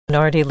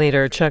Minority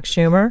Leader Chuck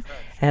Schumer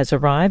has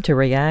arrived to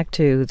react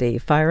to the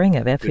firing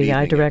of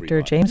FBI Director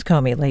everybody. James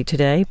Comey late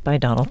today by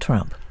Donald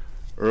Trump.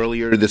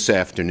 Earlier this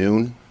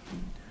afternoon,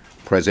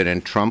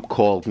 President Trump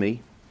called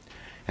me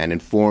and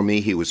informed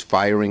me he was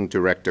firing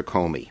Director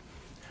Comey.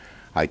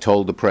 I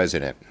told the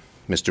President,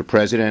 Mr.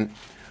 President,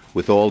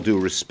 with all due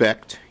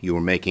respect, you are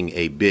making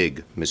a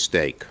big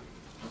mistake.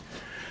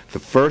 The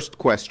first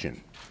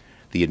question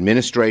the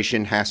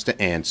administration has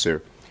to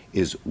answer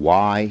is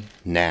why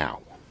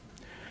now?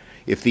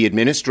 If the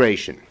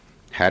administration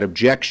had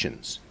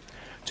objections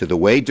to the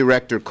way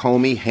Director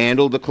Comey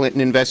handled the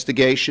Clinton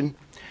investigation,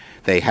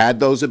 they had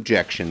those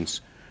objections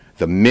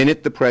the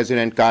minute the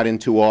president got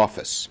into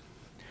office.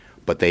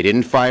 But they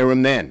didn't fire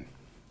him then.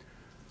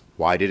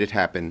 Why did it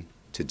happen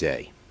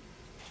today?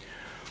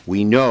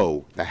 We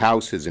know the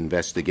House is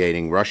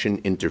investigating Russian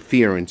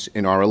interference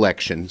in our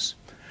elections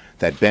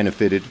that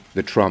benefited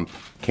the Trump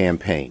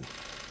campaign.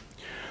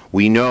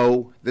 We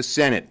know the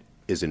Senate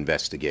is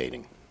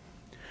investigating.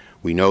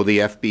 We know the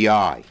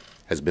FBI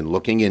has been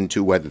looking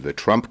into whether the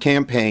Trump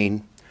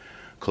campaign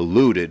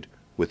colluded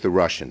with the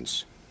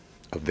Russians,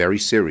 a very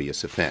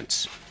serious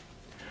offense.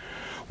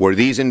 Were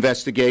these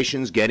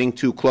investigations getting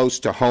too close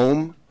to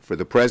home for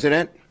the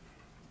president?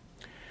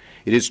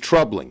 It is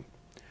troubling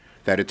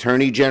that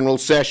Attorney General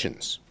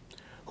Sessions,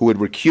 who had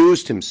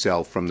recused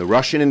himself from the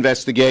Russian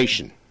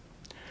investigation,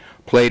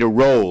 played a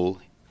role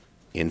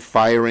in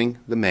firing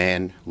the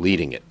man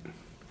leading it.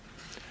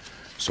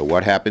 So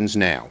what happens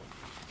now?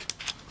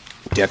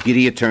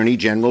 Deputy Attorney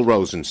General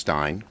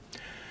Rosenstein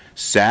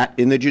sat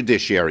in the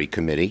Judiciary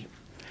Committee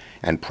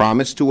and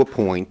promised to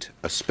appoint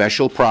a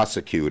special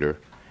prosecutor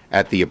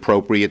at the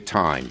appropriate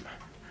time.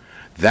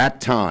 That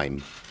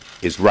time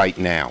is right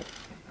now.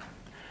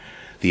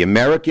 The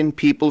American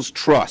people's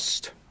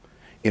trust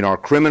in our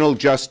criminal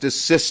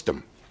justice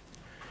system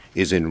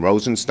is in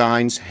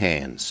Rosenstein's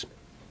hands.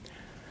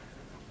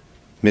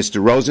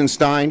 Mr.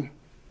 Rosenstein,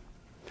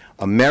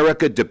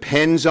 America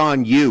depends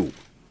on you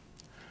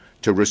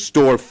to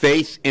restore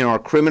faith in our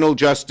criminal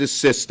justice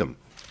system,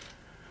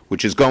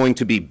 which is going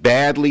to be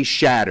badly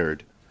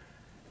shattered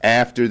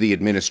after the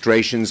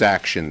administration's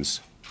actions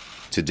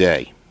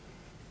today.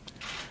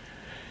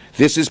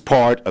 This is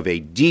part of a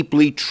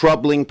deeply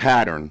troubling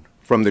pattern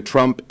from the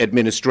Trump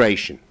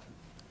administration.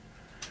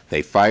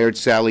 They fired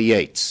Sally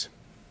Yates.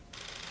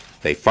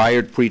 They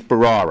fired Preet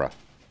Bharara.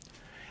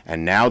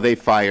 And now they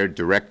fired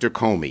Director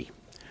Comey,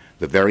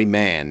 the very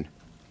man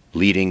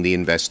leading the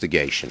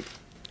investigation.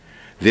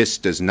 This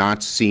does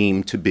not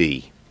seem to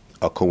be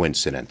a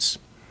coincidence.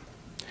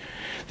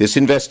 This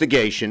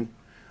investigation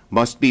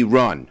must be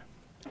run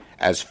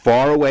as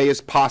far away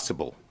as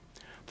possible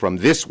from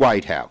this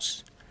White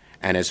House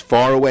and as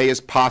far away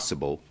as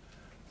possible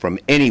from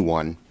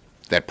anyone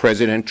that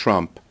President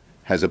Trump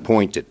has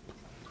appointed.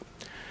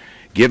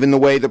 Given the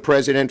way the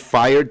president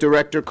fired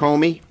Director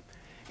Comey,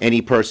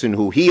 any person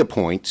who he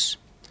appoints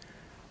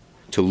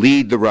to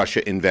lead the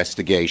Russia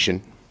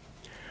investigation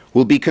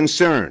will be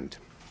concerned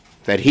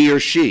that he or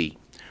she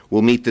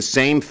will meet the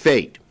same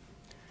fate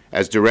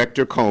as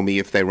Director Comey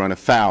if they run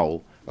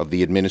afoul of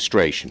the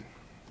administration.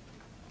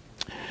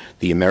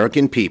 The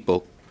American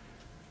people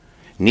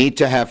need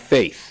to have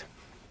faith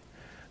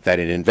that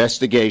an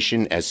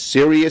investigation as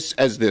serious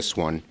as this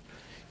one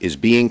is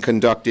being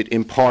conducted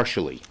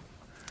impartially,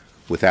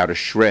 without a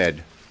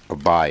shred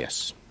of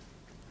bias.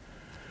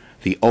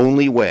 The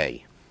only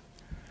way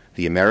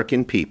the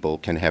American people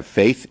can have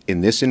faith in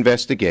this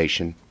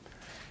investigation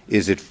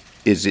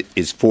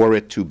is for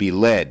it to be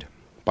led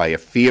by a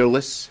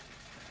fearless,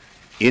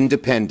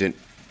 independent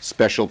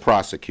special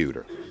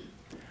prosecutor.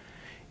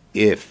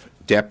 If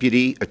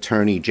Deputy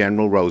Attorney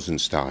General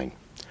Rosenstein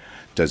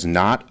does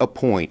not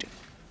appoint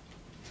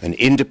an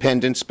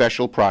independent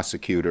special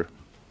prosecutor,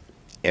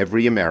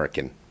 every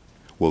American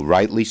will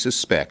rightly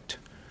suspect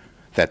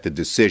that the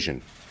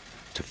decision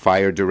to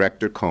fire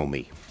Director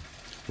Comey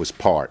was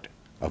part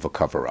of a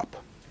cover-up.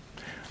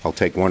 I'll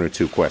take one or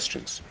two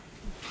questions.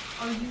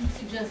 Are you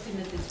suggesting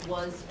that this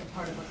was a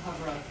part of a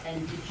cover-up, and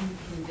did you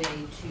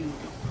convey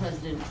to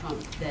President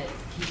Trump that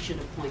he should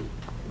appoint,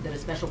 that a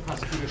special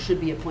prosecutor should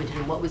be appointed,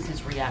 and what was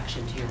his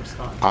reaction to your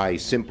response? I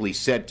simply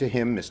said to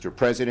him, Mr.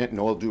 President, in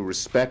all due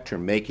respect, you're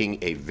making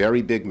a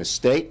very big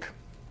mistake,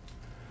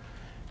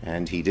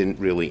 and he didn't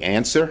really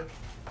answer.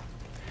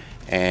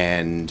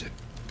 And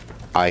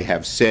I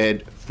have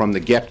said from the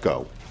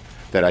get-go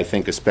that I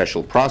think a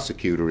special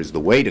prosecutor is the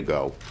way to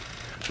go.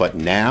 But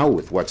now,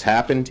 with what's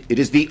happened, it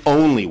is the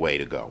only way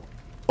to go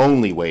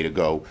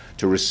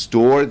to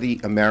restore the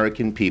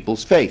American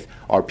people's faith.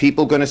 Are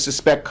people going to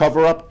suspect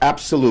cover-up?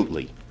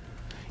 Absolutely.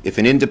 If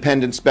an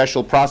independent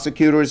special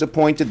prosecutor is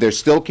appointed, there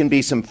still can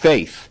be some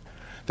faith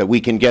that we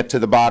can get to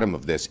the bottom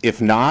of this.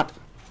 If not,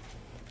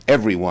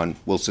 everyone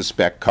will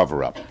suspect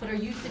cover-up. But are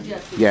you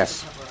suggesting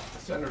yes. cover-up?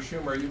 Senator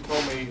Schumer, you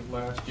told me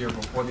last year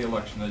before the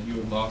election that you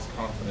had lost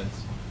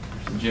confidence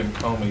in Jim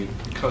Comey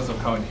because of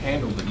how he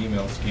handled the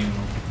email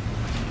scandal.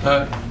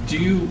 Do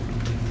you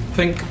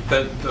think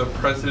that the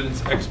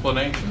president's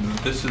explanation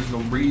that this is the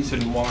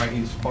reason why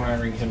he's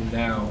firing him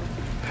now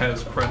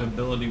has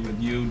credibility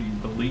with you? Do you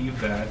believe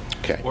that?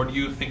 Okay. Or do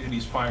you think that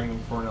he's firing him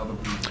for another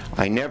reason?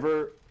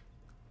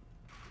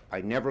 I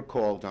never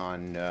called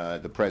on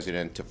the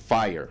president to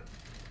fire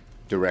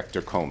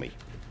Director Comey.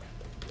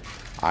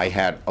 I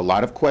had a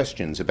lot of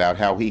questions about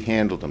how he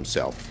handled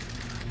himself.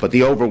 But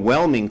the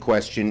overwhelming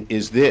question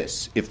is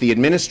this: if the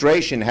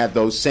administration had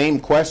those same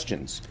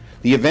questions,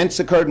 the events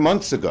occurred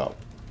months ago,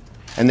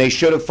 and they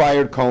should have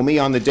fired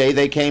Comey on the day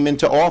they came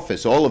into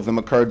office. All of them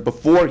occurred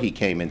before he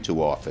came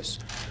into office.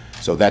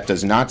 So that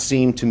does not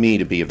seem to me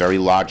to be a very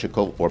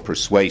logical or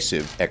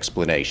persuasive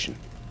explanation.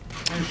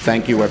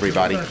 Thank you,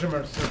 everybody.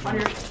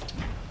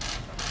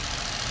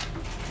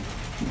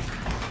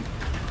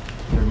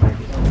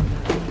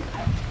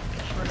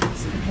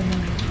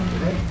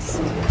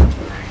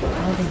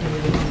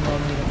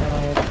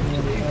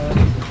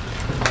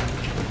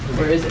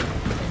 Where is it?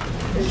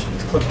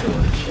 It's clipped to it.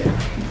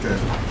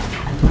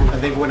 I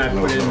think when I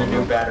put in the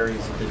new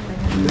batteries, it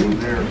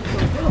didn't.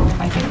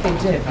 I think they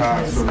did.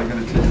 So they're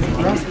going to take it.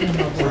 Russ came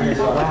over and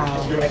said,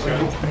 wow, like when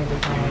he's made the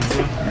comments.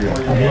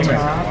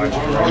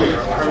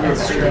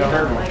 That's true.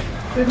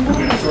 Good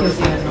morning,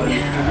 Susie.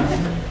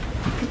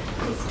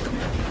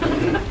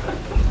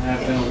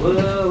 I've been a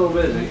little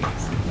busy.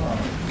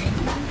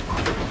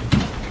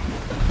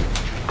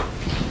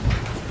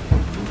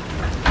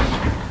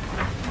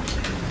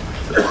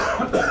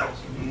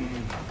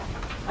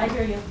 I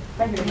hear you.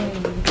 I hear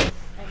you.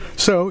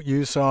 So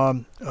you saw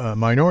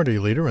Minority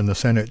Leader in the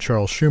Senate,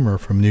 Charles Schumer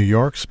from New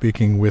York,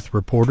 speaking with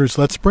reporters.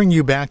 Let's bring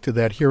you back to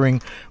that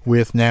hearing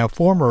with now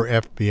former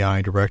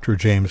FBI Director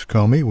James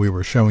Comey. We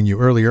were showing you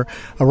earlier.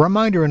 A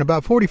reminder, in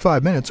about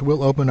 45 minutes,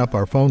 we'll open up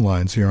our phone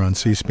lines here on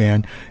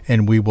C-SPAN,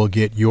 and we will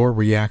get your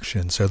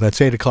reaction. So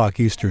that's 8 o'clock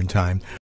Eastern Time.